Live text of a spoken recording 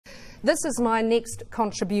This is my next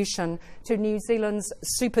contribution to New Zealand's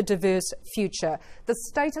super diverse future. The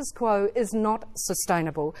status quo is not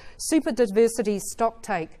sustainable. Superdiversity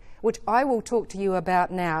stocktake, which I will talk to you about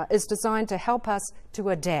now, is designed to help us to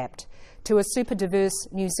adapt to a super diverse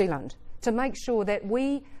New Zealand, to make sure that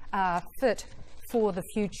we are fit for the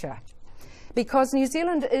future. Because New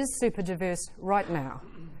Zealand is super diverse right now,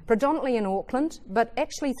 predominantly in Auckland, but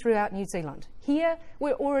actually throughout New Zealand. Here,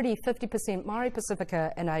 we're already 50% Maori,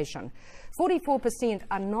 Pacifica and Asian. 44%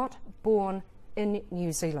 are not born in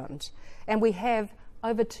New Zealand, and we have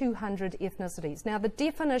over 200 ethnicities. Now, the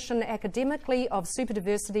definition academically of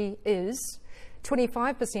superdiversity is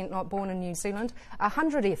 25% not born in New Zealand,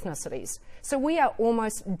 100 ethnicities. So we are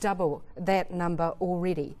almost double that number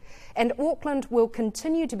already. And Auckland will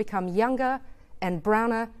continue to become younger and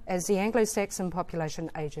browner as the Anglo-Saxon population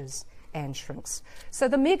ages and shrinks. So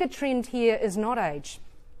the mega trend here is not age.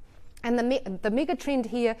 And the mega trend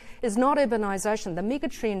here is not urbanization. The mega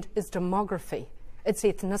trend is demography. It's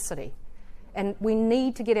ethnicity. And we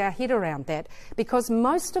need to get our head around that, because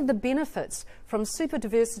most of the benefits from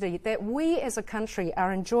superdiversity that we as a country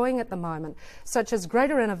are enjoying at the moment, such as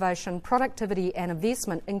greater innovation, productivity and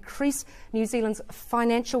investment, increase New Zealand's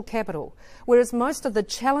financial capital, whereas most of the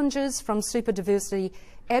challenges from superdiversity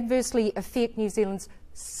adversely affect New Zealand's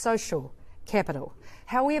social capital.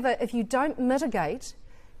 However, if you don't mitigate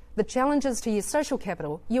the challenges to your social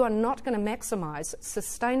capital, you are not going to maximise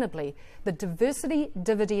sustainably the diversity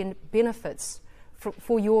dividend benefits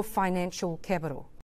for your financial capital.